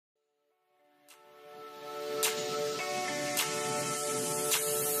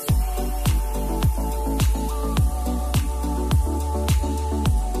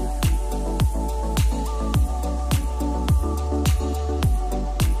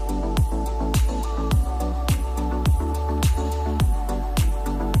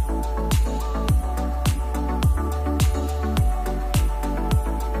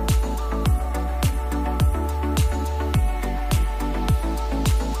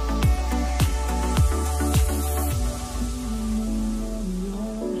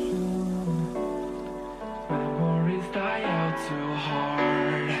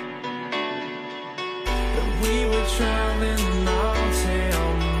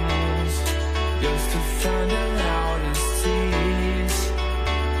to find the loudest tears.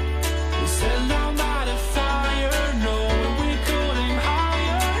 We said down by the fire, knowing we could aim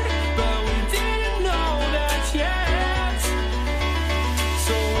higher, but we didn't know that yet.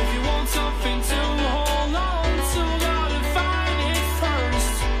 So if you want something to hold on to, gotta find it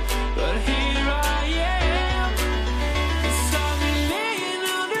first. But here I am, 'cause I've been laying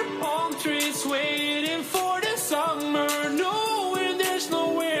under palm trees waiting for the summer, knowing there's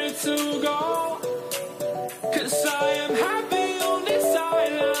nowhere to go. 'Cause I am happy on this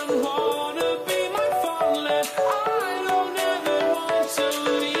island, wanna be my farmland. I don't ever want to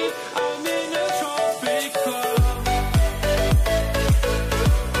leave, I'm in a tropic club.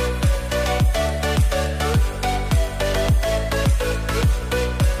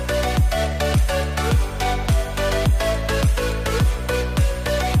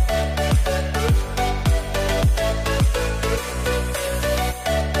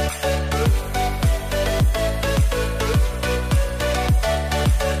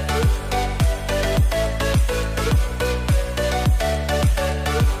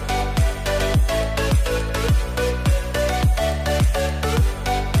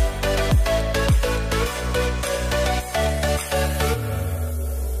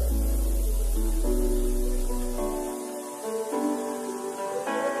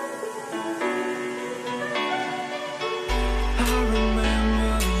 I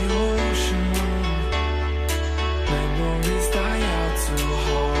remember the ocean, memories die out too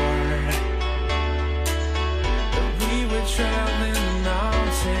hard. But we were traveling the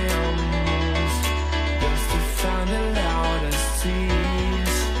mountains just to find the loudest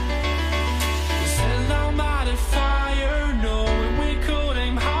tears. We sat down by the fire, knowing we could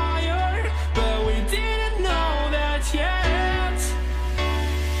aim higher, but we didn't know that yet.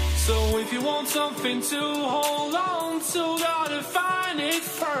 So if you want something to hold on to, gotta find it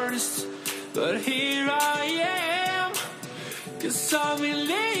first. But here I am, 'cause I've been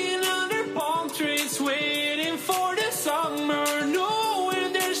laying under palm trees waiting for the summer,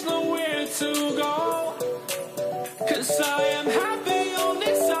 knowing there's nowhere to go. 'Cause I am happy on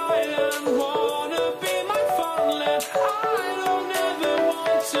this island, wanna be my farmland. I don't ever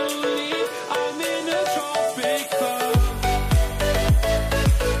want to leave, I'm in a tropic club.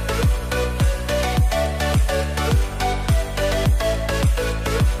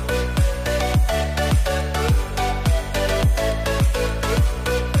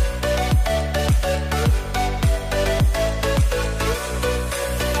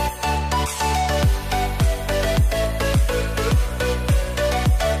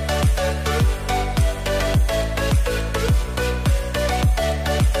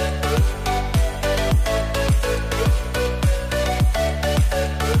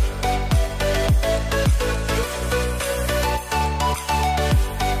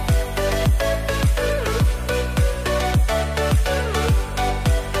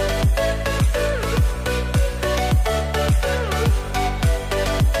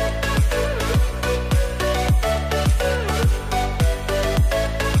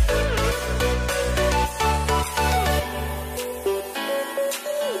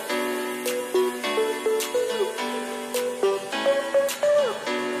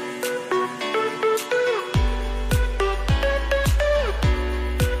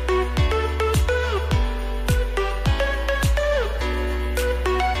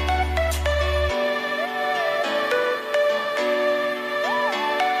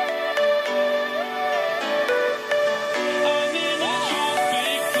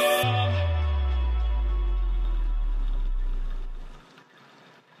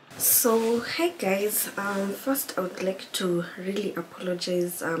 So hi guys, first I would like to really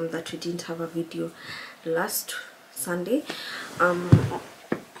apologize that we didn't have a video last Sunday.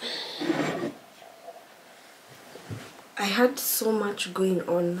 I had so much going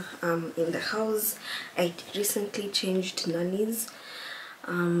on in the house. I recently changed nannies,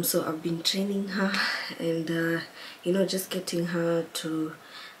 so I've been training her and you know, just getting her to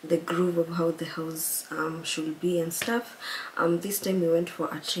the groove of how the house should be and stuff. This time we went for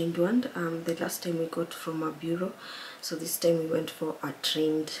a trained one. The last time we got from a bureau, so this time we went for a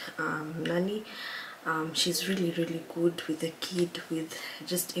trained nanny. She's really good with the kid, with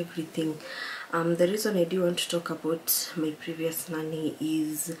just everything. The reason I do want to talk about my previous nanny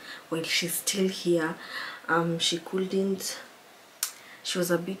is, while she's still here, she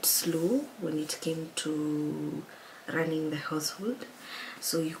was a bit slow when it came to running the household.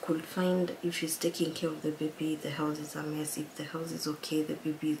 So you could find if she's taking care of the baby, the house is a mess. If the house is okay, the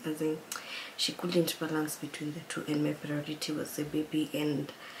baby doesn't. She couldn't balance between the two, and my priority was the baby.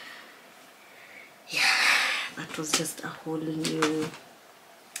 And yeah, that was just a whole new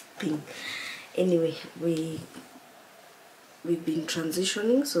thing. Anyway, we've been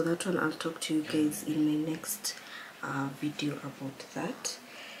transitioning, so that one I'll talk to you guys in my next video about that.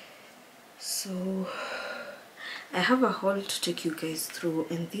 So I have a haul to take you guys through,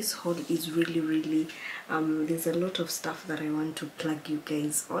 and this haul is really there's a lot of stuff that I want to plug you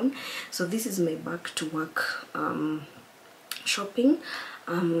guys on. So this is my back to work shopping.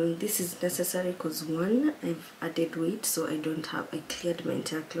 This is necessary because one, I've added weight, so I cleared my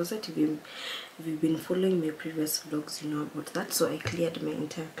entire closet. If you've been following my previous vlogs, you know about that. So I cleared my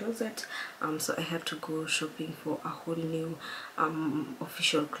entire closet, so I had to go shopping for a whole new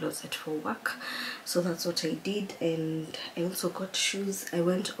official closet for work. So that's what I did. And I also got shoes. I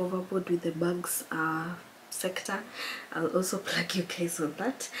went overboard with the bags sector. I'll also plug you guys on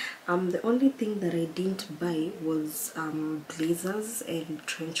that. The only thing that I didn't buy was blazers and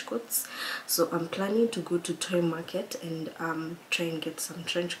trench coats. So I'm planning to go to Toy Market and try and get some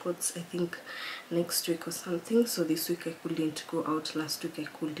trench coats, I think next week or something. So this week I couldn't go out, last week I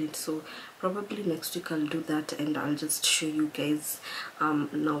couldn't, so probably next week I'll do that, and I'll just show you guys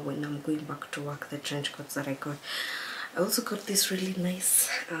now when I'm going back to work the trench coats that I got. I also got this really nice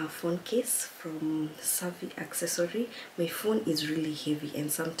phone case from Savvy Accessory. My phone is really heavy, and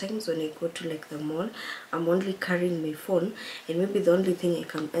sometimes when I go to like the mall, I'm only carrying my phone, and maybe the only thing I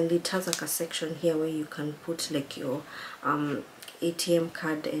can, and it has like a section here where you can put like your ATM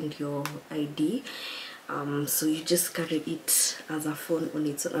card and your ID. So you just carry it as a phone on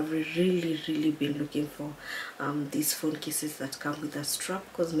its own. I've really been looking for these phone cases that come with a strap,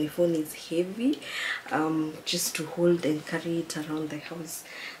 because my phone is heavy just to hold and carry it around the house.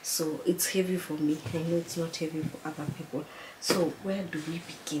 So it's heavy for me. I know it's not heavy for other people. So where do we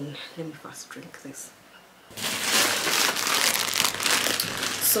begin? Let me first drink this.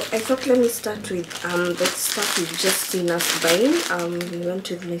 So I thought let me start with the stuff you've just seen us buying. We went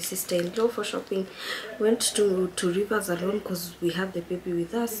with my sister-in-law for shopping. Went to Rivers alone because we had the baby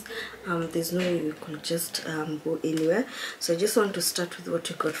with us. There's no way we could just go anywhere. So I just want to start with what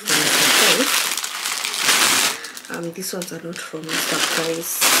we got from Mr. Price. These ones are not from Mr.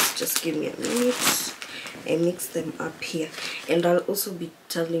 Price. Just give me a minute. I mix them up here, and I'll also be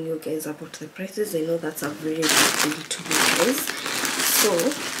telling you guys about the prices. I know that's a very big deal to you guys. So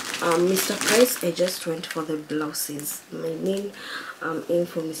Mr. Price, I just went for the blouses. My main aim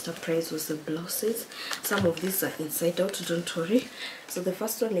for Mr. Price was the blouses. Some of these are inside out, don't worry. So the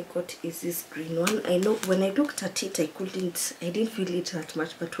first one I got is this green one. I know when I looked at it, I didn't feel it that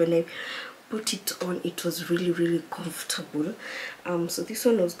much, but when I put it on, it was really comfortable. So this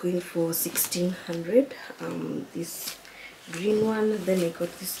one was going for 1600. This green one. Then I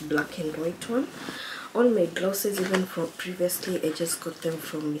got this black and white one. All my blouses, even from previously, I just got them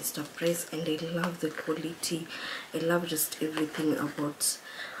from Mr. Price, and I love the quality. I love just everything about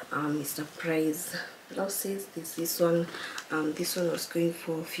Mr. Price blouses. This one was going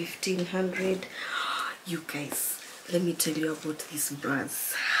for 1500. You guys, let me tell you about these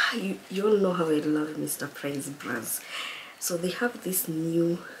bras. You all know how I love Mr. Price bras. So they have this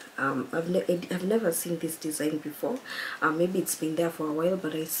new I've never seen this design before. Maybe it's been there for a while,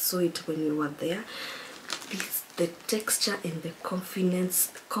 but I saw it when we were there. The texture and the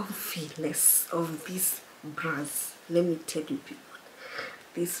confiness of these bras, let me tell you people,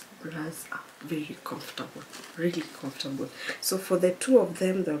 these bras are very comfortable, really comfortable. So for the two of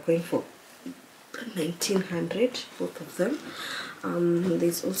them, they're going for 1900, both of them.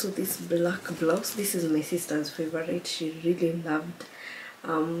 There's also this black blouse. This is my sister's favorite. She really loved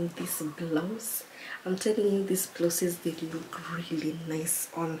this blouse. I'm telling you, these blouses, they look really nice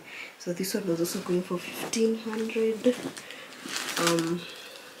on. So this one was also going for 1500.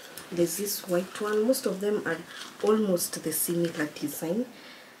 There's this white one. Most of them are almost the similar design.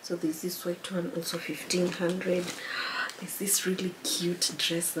 So there's this white one, also 1500. There's this really cute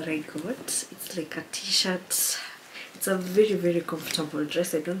dress that I got. It's like a t-shirt. It's a very comfortable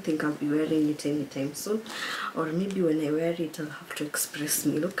dress. I don't think I'll be wearing it anytime soon, or maybe when I wear it I'll have to express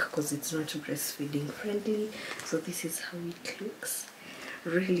milk because it's not breastfeeding friendly. So this is how it looks.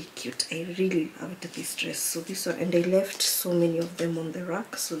 Really cute. I really loved this dress. So this one, and I left so many of them on the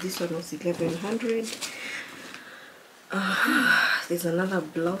rack. So this one was 1100. There's another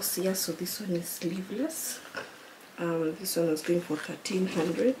blouse here. So this one is sleeveless. This one was going for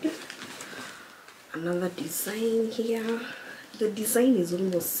 1300. Another design here. The design is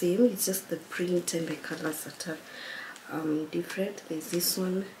almost same, it's just the print and the colors that are different. There's this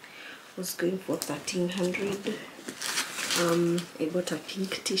one, was going for 1300. I bought a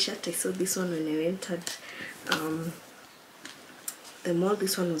pink t-shirt. I saw this one when I entered them all.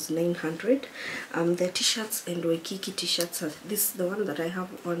 This one was 900. The t-shirts and Waikiki t-shirts are the one that I have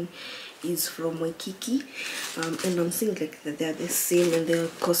on is from Waikiki, and I'm seeing like that they're the same and they'll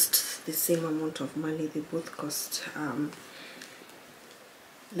cost the same amount of money. They both cost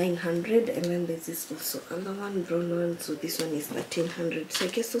 900, and then there's this also another one, brown one, so this one is 1300. So I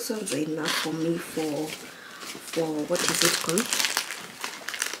guess those ones are enough for me for what is it called,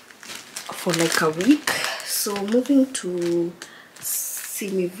 for like a week. So moving to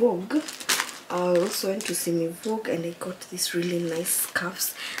Simi Vogue, I also went to Simi Vogue and I got these really nice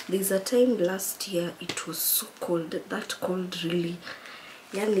scarves. There's a time last year it was so cold, that cold really,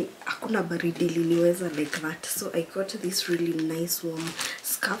 yani hakuna baridi liliweza like that. So I got these really nice warm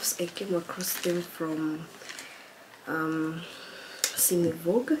scarves. I came across them from Simi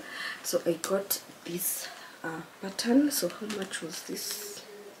Vogue. So I got this pattern. So how much was this?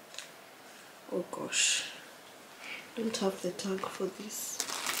 Oh gosh, don't have the tag for this.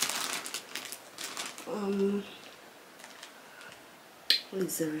 What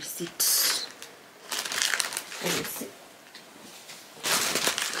is the receipt? Let me see.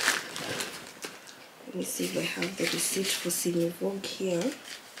 Let me see if I have the receipt for Simi Vogue here.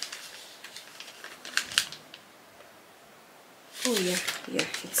 Oh yeah,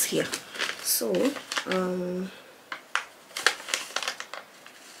 it's here. So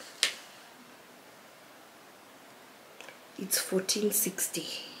it's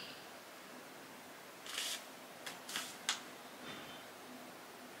 1460.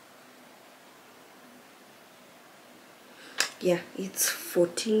 Yeah, it's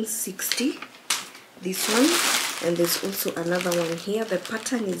 1460, this one, and there's also another one here. The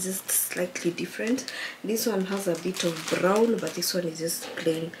pattern is just slightly different. This one has a bit of brown, but this one is just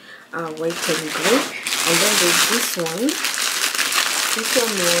plain white and gray. And then there's this one. This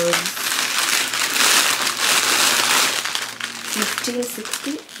one was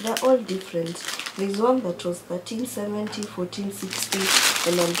 1560. They're all different. There's one that was 1370, 1460,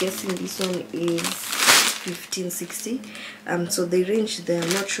 and I'm guessing this one is 1560. So they range there. I'm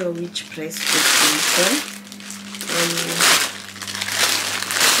not sure which price would be.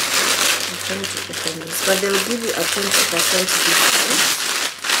 I'm trying to open this, but they'll give you a 20% discount.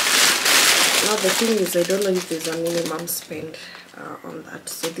 Now the thing is, I don't know if there's a minimum spend on that.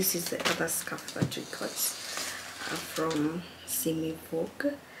 So this is the other scarf that we got from Simi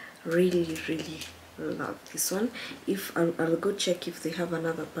Vogue. Really love this one. If I'll go check if they have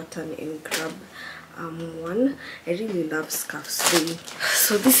another pattern and grab one. I really love scarves.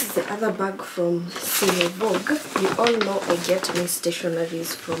 So this is the other bag from Simi Vogue. You all know I get my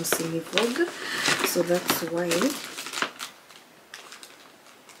stationaries from Simi Vogue, so that's why.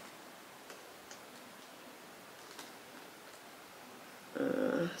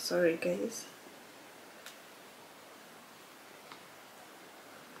 Sorry guys.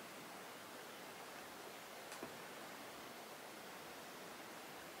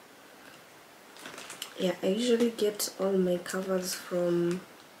 Yeah, I usually get all my covers from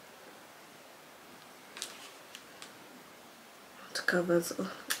covers.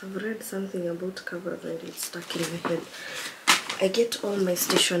 Oh, I've read something about covers and it's stuck in my head. I get all my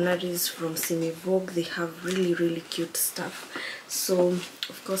stationaries from Simi Vogue. They have really cute stuff. So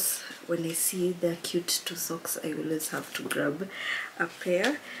of course when I see the cute two socks, I always have to grab a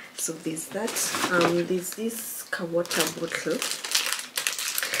pair. So there's that. There's this water bottle.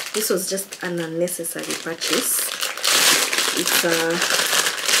 This was just an unnecessary purchase. It's a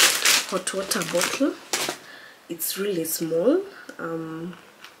hot water bottle. It's really small. Let me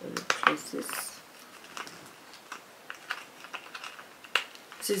close this.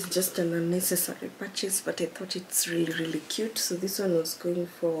 This is just an unnecessary purchase, but I thought it's really cute. So this one was going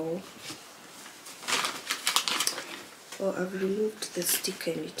for... Oh, I've removed the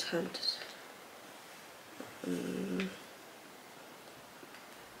sticker and it had...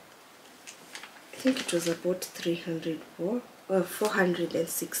 I think it was about 300 bob, or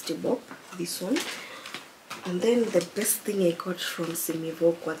 460 bob, this one. And then the best thing I got from Simi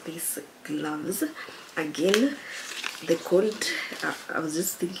Vogue were these gloves. Again, the cold, I was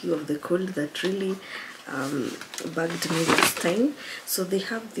just thinking of the cold that really bugged me last time. So they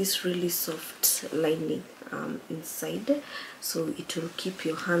have this really soft lining inside, so it will keep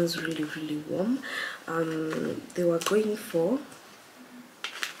your hands really warm. They were going for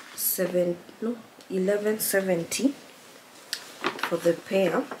 1170 for the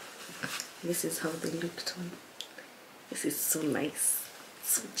pair. This is how they looked on. This is so nice,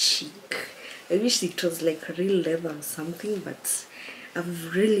 so chic. I wish it was like real leather or something, but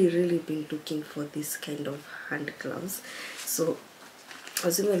I've really been looking for this kind of hand gloves. So I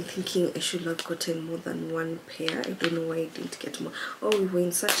was even thinking I should have gotten more than one pair. I don't know why I didn't get more. Oh, we were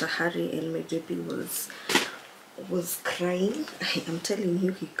in such a hurry and my baby was crying. I'm telling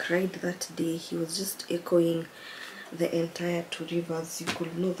you, he cried that day. He was just echoing the entire 2 Rivers. You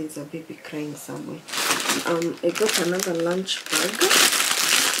could know there's a baby crying somewhere. I got another lunch bag.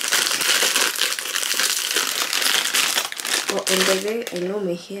 Oh, and by the way, I know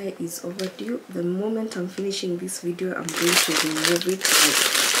my hair is overdue. The moment I'm finishing this video, I'm going to remove it.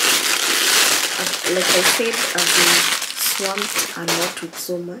 Like I said, I've been swamped a lot with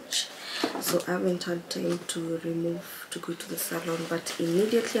so much, so I haven't had time to go to the salon. But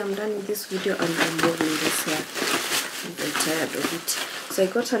immediately I'm done with this video, I'm removing this hair. I'm tired of it. So I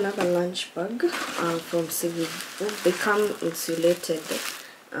got another lunch bag from Civic. They come insulated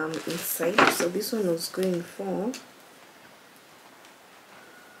inside. So this one was going for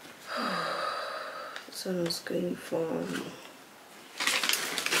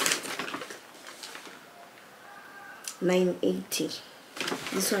 $980.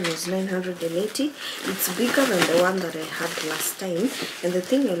 This one was 980. It's bigger than the one that I had last time, and the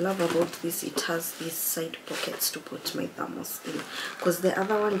thing I love about this, it has these side pockets to put my thermos in, because the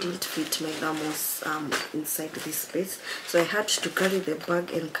other one didn't fit my thermos inside this space, so I had to carry the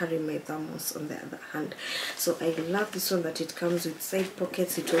bag and carry my thermos on the other hand. So I love this one that it comes with side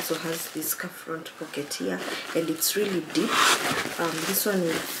pockets. It also has this front pocket here, and it's really deep. This one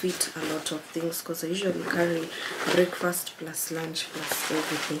will fit a lot of things, because I usually carry breakfast plus lunch plus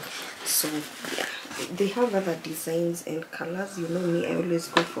everything. So yeah, they have other designs and colors. You know me, I always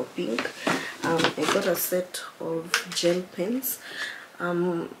go for pink. I got a set of gel pens.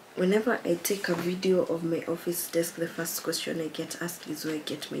 Whenever I take a video of my office desk, the first question I get asked is where I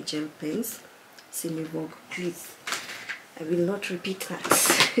get my gel pens. Simi Vogue, please, I will not repeat that.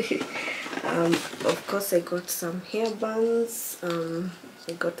 Of course, I got some hair bands.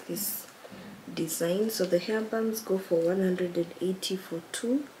 I got this design. So the hair bands go for 180 for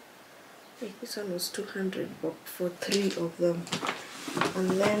 2. This one was 200 for 3 of them.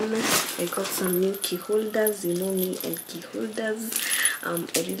 And then I got some new key holders. You know me and key holders. I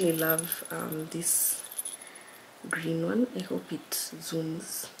really love this green one. I hope it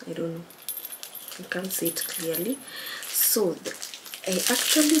zooms. I don't know, I can't see it clearly. So I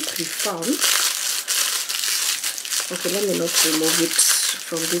actually prefer, okay, let me not remove it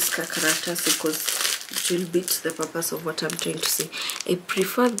from this characters, because it will beat the purpose of what I'm trying to say. I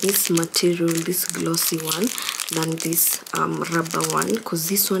prefer this material, this glossy one, than this rubber one, because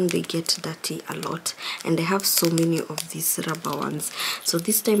this one they get dirty a lot, and I have so many of these rubber ones. So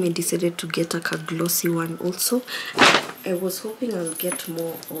this time I decided to get like a glossy one also. I was hoping I'll get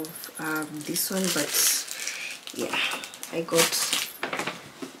more of this one, but yeah, I got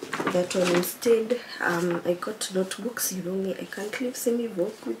that one instead. I got notebooks. You know me, I can't leave Simi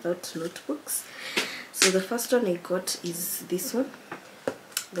Vogue without notebooks. So the first one I got is this one,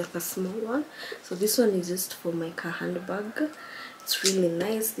 like a small one. So this one is just for my car handbag. It's really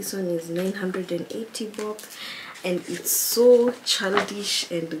nice. This one is 980 bob, and it's so childish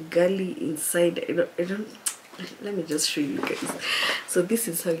and girly inside. I don't let me just show you guys. So this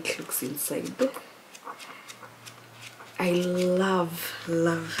is how it looks inside. I love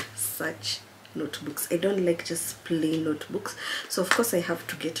such notebooks. I don't like just plain notebooks, so of course I have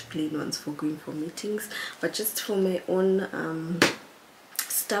to get plain ones for going for meetings, but just for my own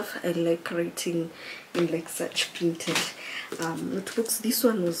stuff, I like writing in like such printed notebooks. This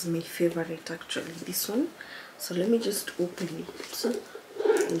one was my favorite actually, this one. So let me just open it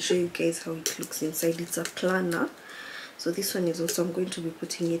and show you guys how it looks inside. It's a planner. So this one is also, I'm going to be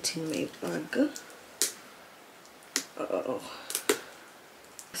putting it in my bag.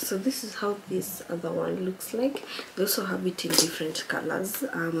 So this is how this other one looks like. They also have it in different colors.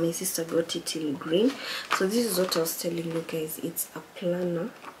 My sister got it in green. So this is what I was telling you guys. It's a planner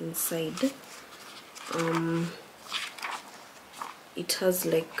inside. It has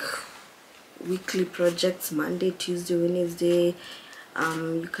like weekly projects, Monday, Tuesday, Wednesday.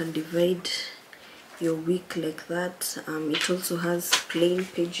 You can divide your week like that. It also has plain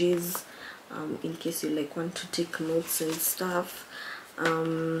pages in case you like want to take notes and stuff.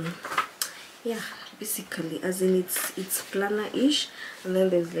 Yeah, basically, as in it's planner-ish, and then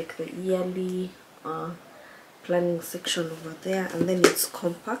there's like the yearly planning section over there, and then it's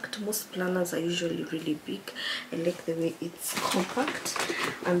compact. Most planners are usually really big. I like the way it's compact.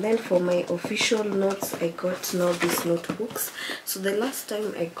 And then for my official notes, I got now these notebooks. So the last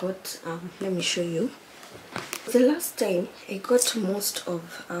time I got let me show you. The last time I got most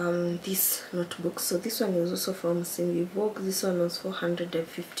of these notebooks. So this one is also from Simi Vogue. This one was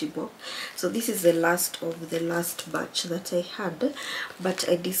 450 bob. So this is the last of the last batch that I had, but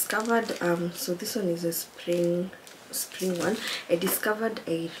I discovered so this one is a spring one. I discovered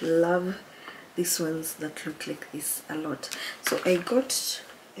I love these ones that look like this a lot. So I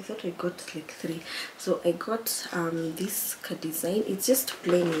thought I got like 3. So I got this design. It's just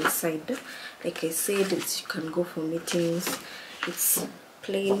plain inside. Like I said, you can go for meetings. It's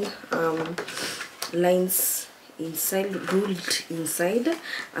plain lines inside, ruled inside,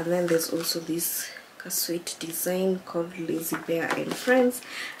 and then there's also this sweet design called Lazy Bear and Friends,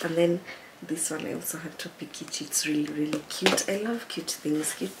 and then this one I also had to pick it. It's really cute. I love cute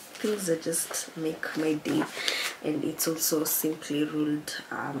things. Cute things that just make my day, and it's also simply ruled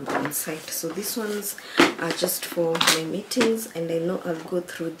inside. So these ones are just for my meetings, and I know I'll go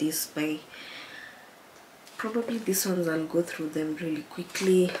through this by probably these ones I'll go through them really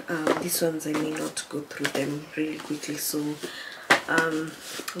quickly. These ones I may not go through them really quickly. So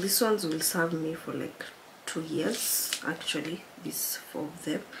these ones will serve me for like 2 years actually, these 4 of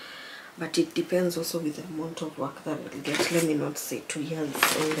them, but it depends also with the amount of work that I'll get. Let me not say 2 years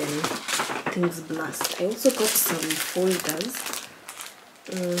and then things blast. I also got some folders.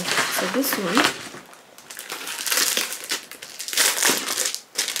 So this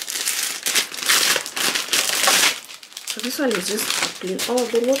one, is just a plain. Oh,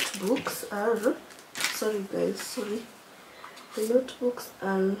 the notebooks are, sorry guys, sorry. The notebooks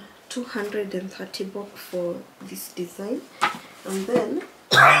are 230 bob for this design, and then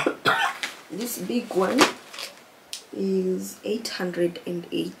this big one is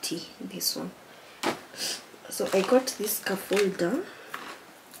 880. This one. So I got this folder.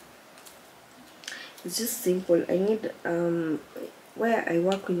 It's just simple. I need where I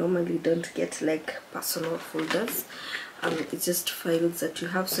work, we normally don't get like personal folders. It's just files that you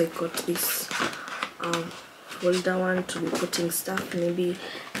have. So I got this folder one to be putting stuff. Maybe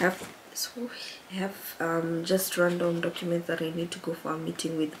I have just random documents that I need to go for a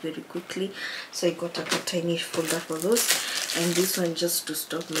meeting with very quickly. So I got a tiny folder for those, and this one just to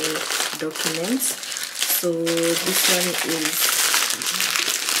store my documents. So this one is,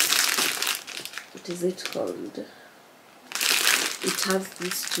 what is it called? It has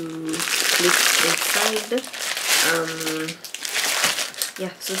this to clip inside.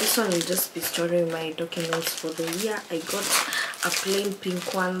 Yeah, so this one will just be storing my documents for the year. I got a plain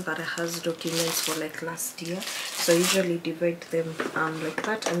pink one that has documents for like last year, so I usually divide them like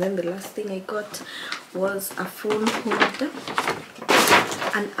that. And then the last thing I got was a phone holder,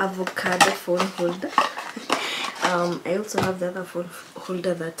 an avocado phone holder. I also have the other phone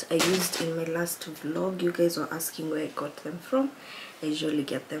holder that I used in my last vlog. You guys were asking where I got them from. I usually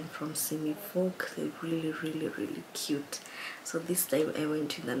get them from Simi Vogue. They're really cute. So this time I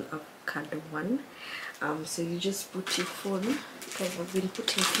went with an avocado one. So you just put your phone, because I've been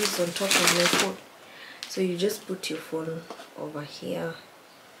putting keys on top of my phone. So you just put your phone over here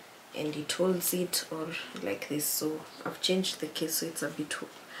and it holds it, or like this. So I've changed the case so it's a bit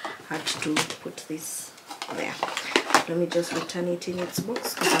hard to put this there. Let me just return it in its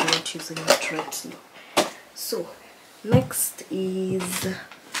box because I'm not using it right now. So next is,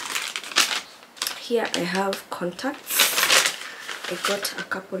 here I have contacts. I got a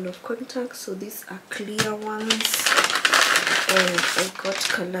couple of contacts. So these are clear ones, and I got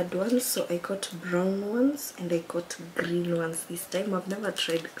colored ones. So I got brown ones and I got green ones this time. I've never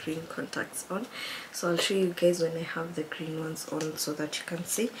tried green contacts on, so I'll show you guys when I have the green ones on so that you can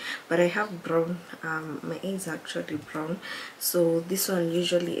see. But I have brown. My eyes are actually brown, so this one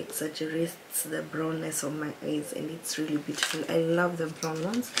usually exaggerates the brownness of my eyes, and it's really beautiful. I love the brown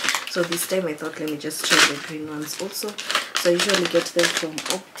ones, so this time I thought let me just try the green ones also. So I usually get them from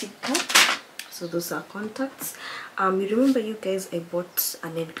Optica. So those are contacts. You remember, you guys, I bought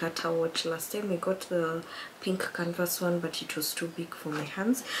an Encarta watch last time. I got the pink canvas one, but it was too big for my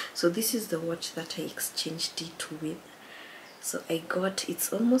hands. So this is the watch that I exchanged it with. So I got,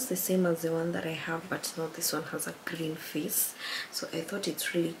 it's almost the same as the one that I have, but now this one has a green face. So I thought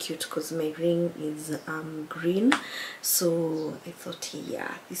it's really cute because my ring is green. So I thought,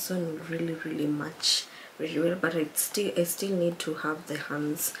 yeah, this one will really match really well, but I still need to have the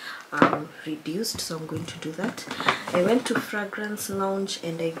hands reduced, so I'm going to do that. I went to Fragrance Lounge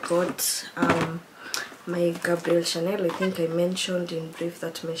and I got my Gabrielle Chanel. I think I mentioned in brief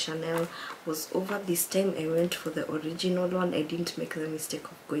that my Chanel was over. This time I went for the original one. I didn't make the mistake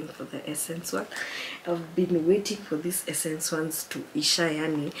of going for the Essence one. I've been waiting for these Essence ones to isha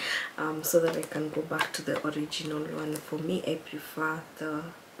yani, so that I can go back to the original one. For me, I prefer the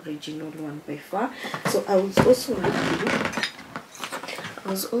original one by far. So I was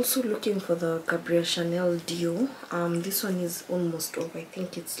also looking for the Gabrielle Chanel Dio. This one is almost over. I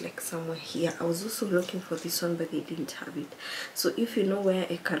think it's like somewhere here. I was also looking for this one, but they didn't have it. So if you know where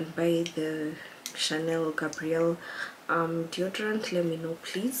I can buy the Chanel Gabrielle deodorant, let me know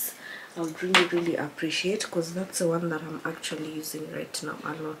please. I would really appreciate, because that's the one that I'm actually using right now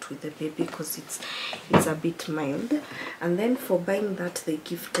a lot with the baby, because it's a bit mild. And then for buying that, they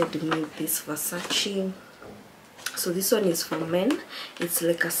gifted me this Versace. So this one is for men. It's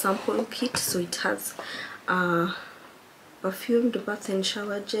like a sample kit. So it has perfumed bath and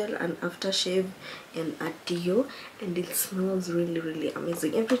shower gel, and aftershave, and a deo, and it smells really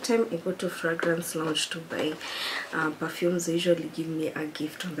amazing. Every time I go to Fragrance Lounge to buy perfumes, they usually give me a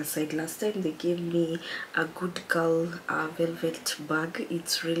gift on the side. Last time they gave me a Good Girl velvet bag.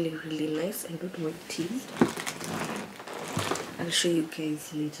 It's really nice. I don't want teased. I'll show you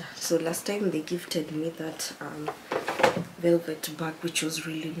guys later. So last time they gifted me that velvet bag, which was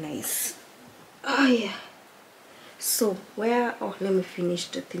really nice. Oh yeah. So let me finish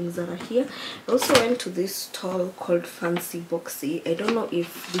the things that are here. I also went to this stall called Fancy Boxy. I don't know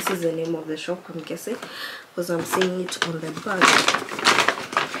if this is the name of the shop, I'm guessing, because I'm seeing it on the bag.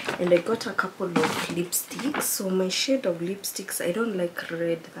 And I got a couple of lipsticks. So my shade of lipsticks, I don't like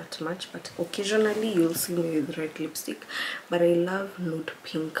red that much, but occasionally you'll see me with red lipstick. But I love nude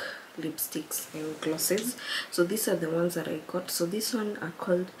pink lipsticks and glosses. So these are the ones that I got. So this one are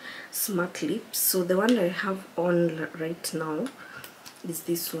called Smart Lips. So the one I have on right now is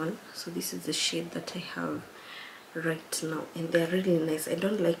this one. So this is the shade that I have right now, and they're really nice. I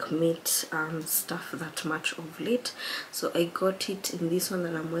don't like matte stuff that much of late, so I got it in this one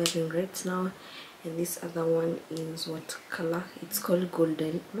that I'm wearing right now. And this other one is what color? It's called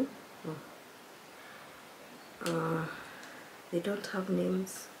Golden. They don't have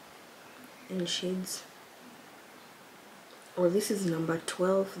names and shades. Oh, this is number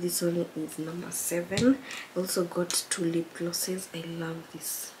 12. This one is number 7. I also got 2 lip glosses. I love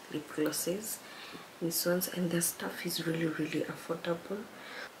these lip glosses, these ones, and their stuff is really affordable.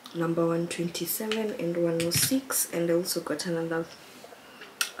 Number 127 and 106. And I also got another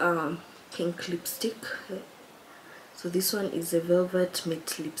pink lipstick. So this one is a velvet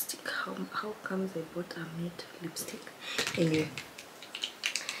matte lipstick. How comes I bought a matte lipstick? Anyway,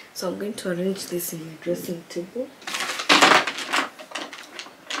 so I'm going to arrange this in my dressing table.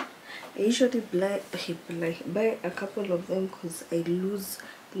 I usually buy a couple of them because I lose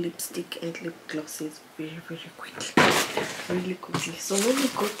lipstick and lip glosses very quickly, really quickly. So when we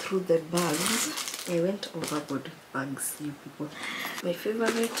go through the bags, I went overboard with bags, you people. My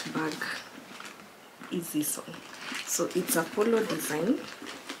favorite bag is this one. So it's a polo design,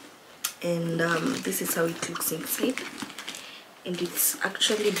 and this is how it looks inside. And it's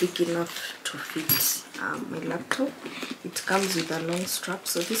actually big enough to fit my laptop. It comes with a long strap.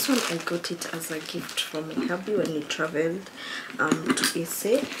 So this one I got it as a gift from my hubby when he traveled to SA,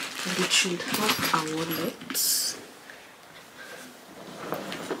 and it should have a wallet.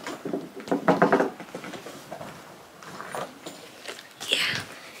 Yeah,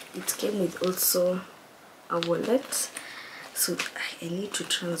 it came with also a wallet. So I need to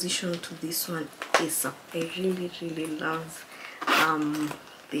transition to this one ASAP. I really love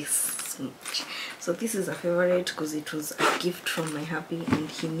this so much. So this is a favorite because it was a gift from my hubby, and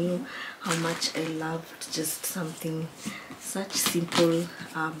he knew how much I loved just something, such simple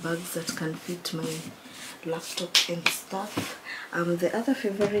bags that can fit my laptop and stuff. The other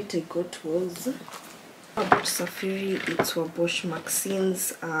favorite I got was about Safari. It's for Bosch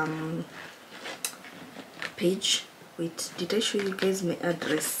Maxine's page. Wait, did I show you guys my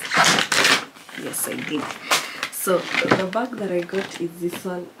address? Yes, I did. So the bag that I got is this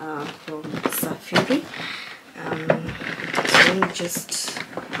one from Safari. So let me just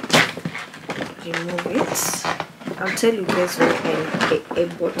remove it. I'll tell you guys why I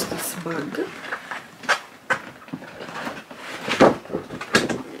bought this bag.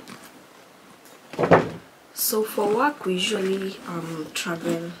 So for work we usually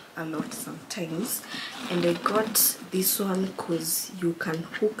travel a lot sometimes, and I got this one because you can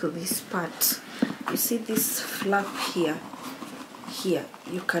hook this part. You see this flap here,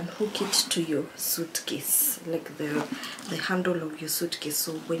 you can hook it to your suitcase, like the handle of your suitcase.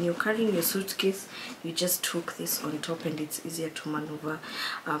 So when you're carrying your suitcase, you just hook this on top, and it's easier to maneuver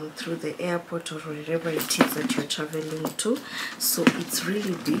through the airport or wherever it is that you're traveling to. So it's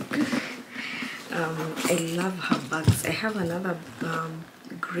really big. I love her bags. I have another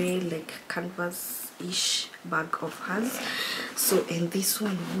gray, like canvas-ish bag of hers. So, and this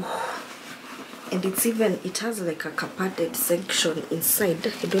one, whew, and it has like a padded section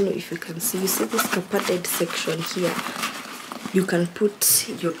inside. I don't know if you can see. You see this padded section here? You can put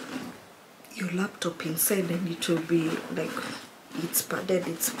your laptop inside and it will be like, it's padded,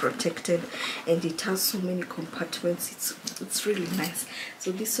 it's protected, and it has so many compartments. It's really nice.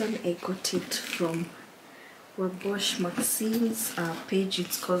 So this one I got it from Bosch Maxine's page.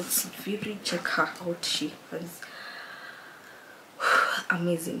 It's called Saviri. Check her out. She has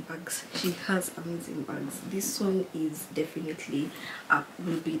amazing bags. She has amazing bags. This one is definitely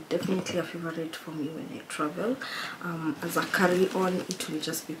will be definitely a favorite for me when I travel. As a carry-on, it will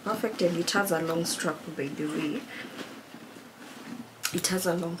just be perfect, and it has a long strap, by the way. It has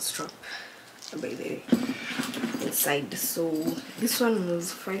a long strap, by the way, inside. So this one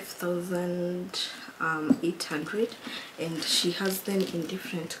was 5,800, and she has them in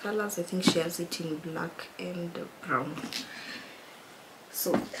different colors. I think she has it in black and brown.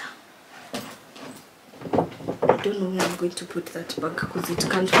 So I don't know where I'm going to put that bag because it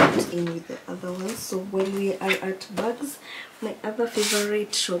can't fit in with the other ones. So when we are at bags, my other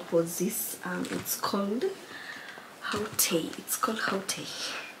favorite shop was this. It's called Haute. It's called Haute.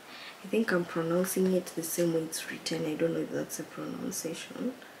 I think I'm pronouncing it the same way it's written. I don't know if that's a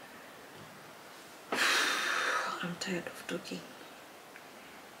pronunciation. I'm tired of talking.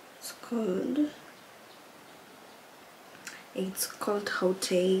 It's called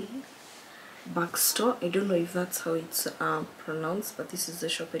Haute Bag Store. I don't know if that's how it's pronounced, but this is the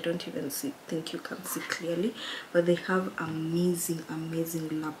shop. I don't even think you can see clearly, but they have amazing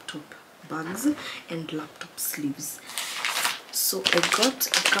laptop bags and laptop sleeves. So I got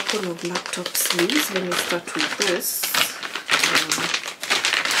a couple of laptop sleeves. Let me start with this.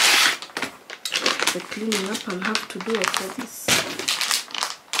 The cleaning up I'll have to do after this.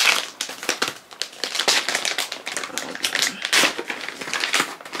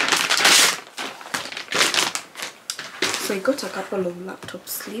 So I got a couple of laptop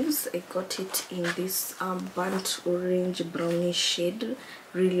sleeves. I got it in this burnt orange brownish shade.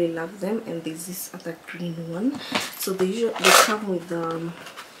 Really love them. And there's this other green one. So they come with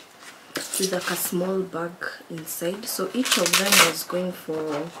like a small bag inside. So each of them was going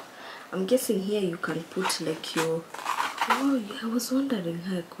for, I'm guessing here you can put like your, oh yeah, I was wondering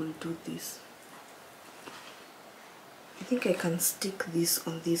how I could do this. I think I can stick this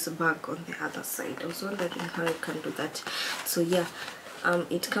on this bag on the other side. I was wondering how I can do that. So yeah,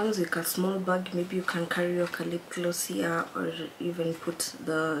 it comes with a small bag. Maybe you can carry your lip gloss here, or even put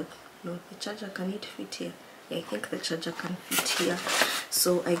the charger. Can it fit here? Yeah, I think the charger can fit here.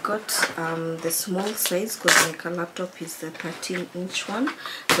 So I got the small size because my laptop is the 13-inch one.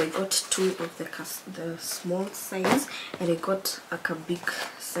 So I got two of the small size, and I got like a big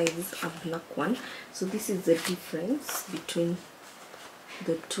size, a black one. So this is the difference between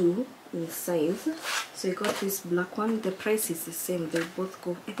the two in size. So I got this black one. The price is the same. They both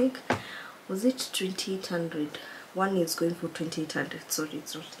go, I think, was it 2,800? One is going for 2,800. Sorry,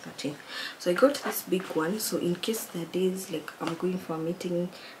 it's not 13. So I got this big one. So in case there are days like I'm going for a meeting,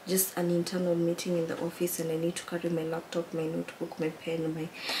 just an internal meeting in the office, and I need to carry my laptop, my notebook, my pen, my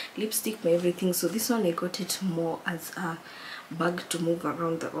lipstick, my everything. So this one I got it more as a bag to move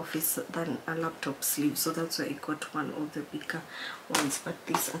around the office than a laptop sleeve. So that's why I got one of the bigger ones. But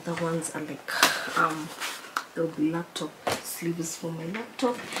these other ones are like there'll be laptop sleeves for my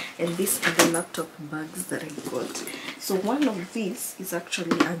laptop, and these are the laptop bags that I got. So one of these is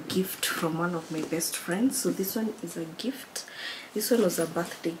actually a gift from one of my best friends. So this one is a gift. This one was a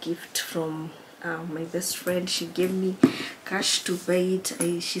birthday gift from my best friend. She gave me cash to buy it.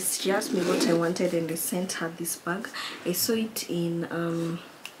 She asked me what I wanted, and I sent her this bag. I saw it in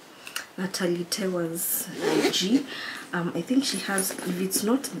Natalie Tewa's IG. I think she has, if it's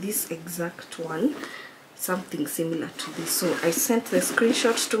not this exact one, something similar to this. So I sent the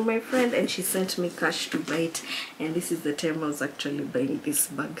screenshot to my friend, and she sent me cash to buy it, and this is the time I was actually buying this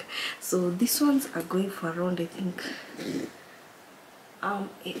bag. So these ones are going for around, I think,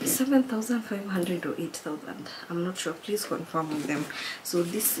 7,500 or 8,000. I'm not sure. Please confirm on them. So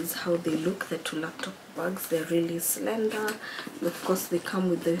this is how they look, the two laptop bags. They're really slender. Of course, they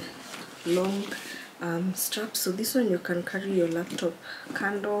come with the long strap. So this one you can carry your laptop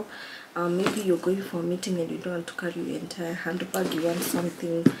candle. Maybe you're going for a meeting and you don't want to carry your entire handbag, you want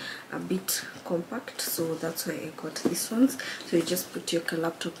something a bit compact, so that's why I got these ones. So you just put your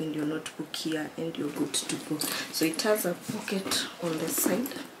laptop in your notebook here and you're good to go. So it has a pocket on the side,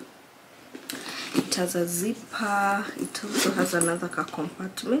 it has a zipper, it also has another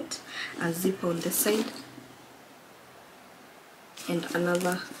compartment, a zipper on the side, and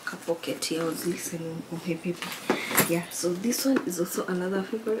another pocket here. I was listening. Oh hey baby. Yeah, so this one is also another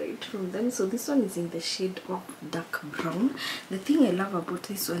favorite from them. So this one is in the shade of dark brown. The thing I love about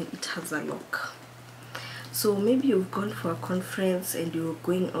this one, it has a lock. So maybe you've gone for a conference and you're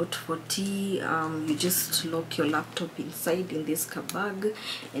going out for tea, you just lock your laptop inside in this bag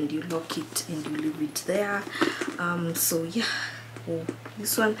and you lock it and you leave it there. So yeah, oh,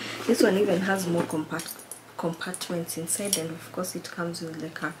 this one even has more compartments inside, and of course it comes with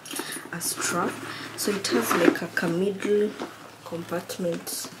like a strap. So it has like a middle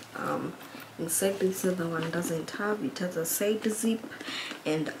compartment inside. This other one doesn't have. It has a side zip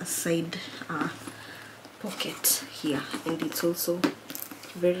and a side pocket here, and it's also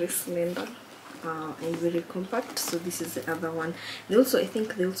very slender and very compact. So this is the other one. They also, I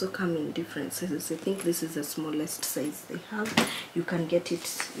think they also come in different sizes. I think this is the smallest size they have. You can get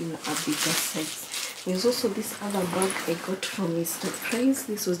it in a bigger size. There's also this other bag I got from Mr. Price.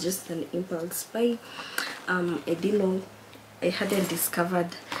 This was just an impulse buy. I didn't know, I hadn't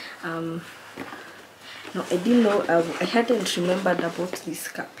discovered no, I didn't know, I hadn't remembered about this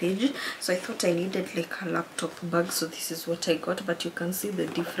page, so I thought I needed like a laptop bag, so this is what I got. But you can see the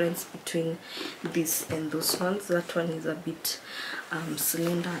difference between this and those ones. That one is a bit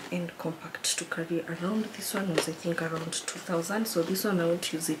slender and compact to carry around. This one was, I think, around 2000, so this one I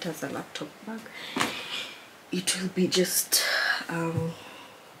won't use it as a laptop bag. It will be just a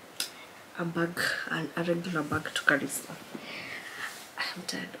bag, a regular bag to carry stuff. I'm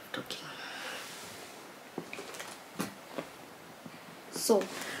tired of talking. So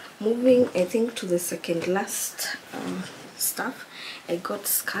moving, I think, to the second last stuff, I got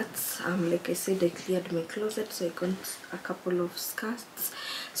skirts. Like I said, I cleared my closet, so I got a couple of skirts.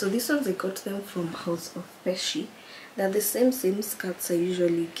 So these ones I got them from House of Pesci. They're the same skirts I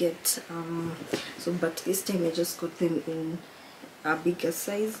usually get, so but this time I just got them in a bigger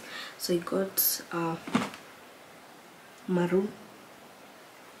size. So I got maroon.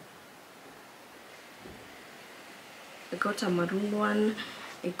 I got a maroon one.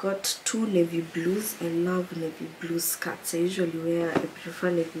 I got two navy blues. I love navy blue skirts. I usually wear, I prefer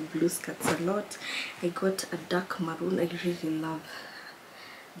navy blue skirts a lot. I got a dark maroon. I really love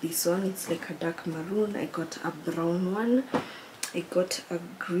this one. It's like a dark maroon. I got a brown one. I got a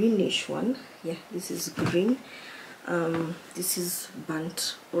greenish one. Yeah, this is green. This is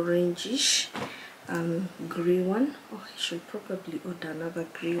burnt orangish. Grey one. Oh, I should probably order another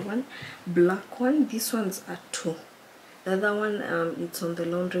grey one. Black one. These ones are two. The other one, it's on the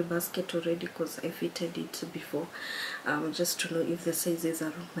laundry basket already because I fitted it before, just to know if the sizes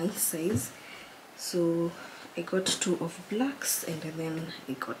are my size. So I got two of blacks, and then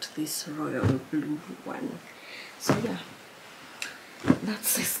I got this royal blue one. So yeah,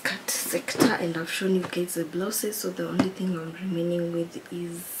 that's the skirt sector, and I've shown you guys the blouses. So the only thing I'm remaining with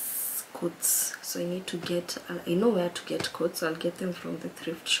is coats. So I need to get, I know where to get coats. I'll get them from the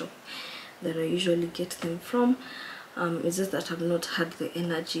thrift shop that I usually get them from. It's just that I've not had the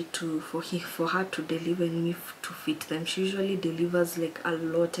energy for her to deliver and me to fit them. She usually delivers like a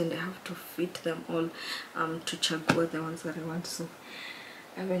lot, and I have to fit them all to chagua the ones that I want. So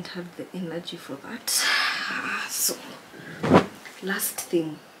I haven't had the energy for that. So last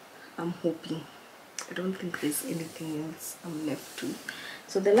thing, I'm hoping, I don't think there's anything else I'm left to.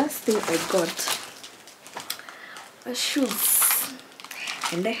 So the last thing I got are shoes,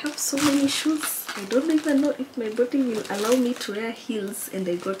 and I have so many shoes. I don't even know if my body will allow me to wear heels, and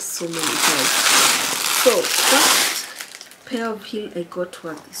I got so many pairs. So first pair of heel I got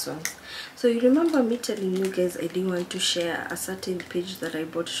were this one. So you remember me telling you guys I didn't want to share a certain page that I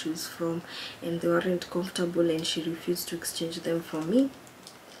bought shoes from, and they weren't comfortable, and she refused to exchange them for me.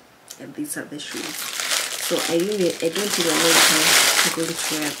 And these are the shoes. So I don't even know if I'm going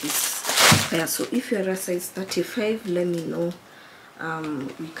to wear this pair. So if you're a size 35, let me know.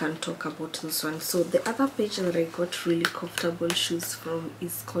 We can talk about this one. So the other page that I got really comfortable shoes from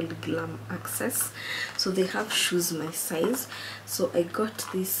is called Glam Access. So they have shoes my size. So I got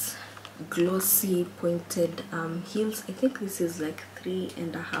this glossy pointed heels. I think this is like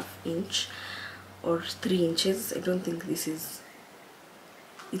 3.5 inch or 3 inches. I don't think this is,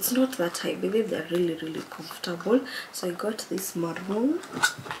 it's not that high. Maybe they're really comfortable. So I got this maroon.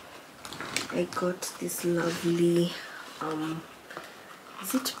 I got this lovely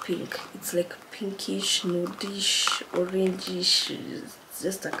is it pink? It's like pinkish, nudish, orangish. It's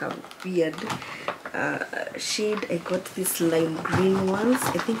just like a weird shade. I got these lime green ones.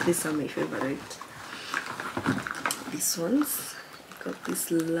 I think these are my favorite. These ones. I got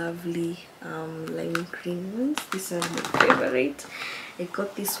these lovely lime green ones. These are my favorite. I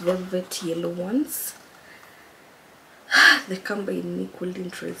got these velvet yellow ones. the combine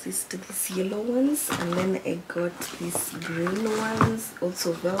couldn't resist these yellow ones, and then I got these green ones,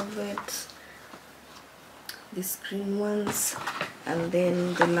 also velvet, these green ones, and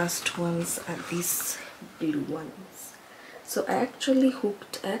then the last ones are these blue ones. So I actually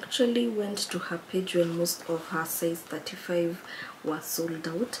went to her page when most of her size 35 were sold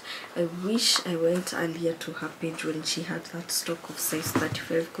out. I wish I went earlier to her page when she had that stock of size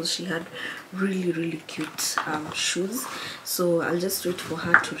 35, because she had really cute shoes. So I'll just wait for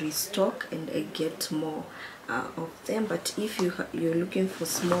her to restock and I get more of them. But if you're looking for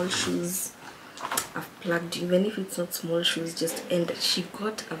small shoes, I've plugged, even if it's not small shoes, just, and she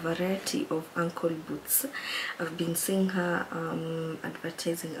got a variety of ankle boots. I've been seeing her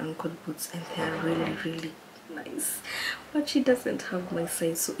advertising ankle boots, and they're really nice, but she doesn't have my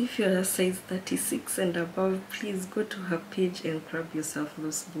size. So if you're a size 36 and above, please go to her page and grab yourself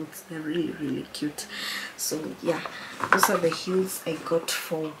those boots. They're really cute. So yeah, those are the heels I got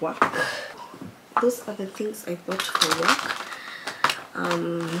for work. Those are the things I bought for work.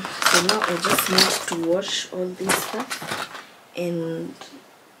 So now I just need to wash all this stuff, and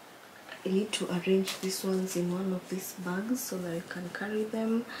I need to arrange these ones in one of these bags so that I can carry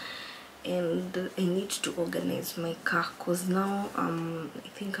them. And I need to organize my car, because now I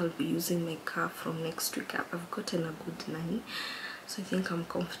think I'll be using my car from next week. I've gotten a good nanny, so I think I'm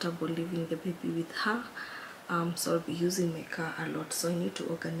comfortable leaving the baby with her. So I'll be using my car a lot, so I need to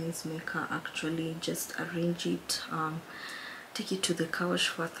organize my car, actually just arrange it, take it to the car wash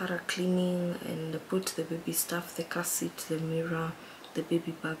for a thorough cleaning, and put the baby stuff, the car seat, the mirror, the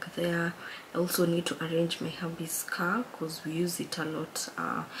baby bag there. I also need to arrange my hubby's car because we use it a lot,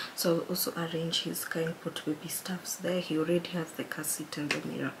 so I'll also arrange his car and put baby stuffs there. He already has the car seat and the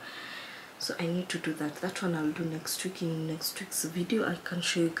mirror, so I need to do that. That one I'll do next week. In next week's video I can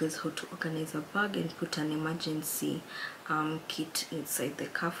show you guys how to organize a bag and put an emergency kit inside the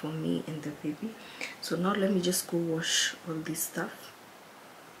car for me and the baby. So now let me just go wash all this stuff.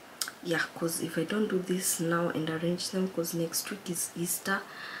 Yeah, because if I don't do this now and arrange them, because next week is Easter,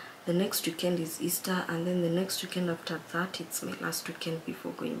 the next weekend is Easter, and then the next weekend after that it's my last weekend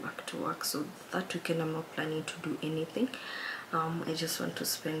before going back to work. So that weekend I'm not planning to do anything. I just want to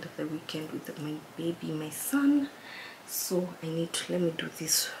spend the weekend with my baby, my son. So I need to, let me do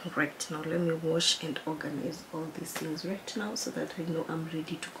this right now. Let me wash and organize all these things right now so that I know I'm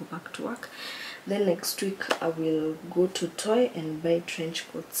ready to go back to work. Then next week I will go to Toy and buy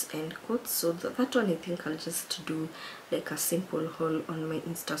trench coats and coats. So that one I think I'll just do like a simple haul on my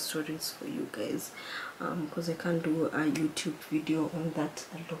Insta stories for you guys, because I can't do a YouTube video on that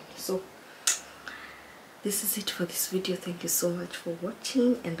alone. So this is it for this video. Thank you so much for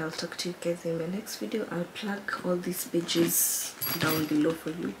watching, and I'll talk to you guys in my next video. I'll plug all these pages down below for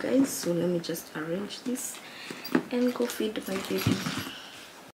you guys. So let me just arrange this and go feed my baby.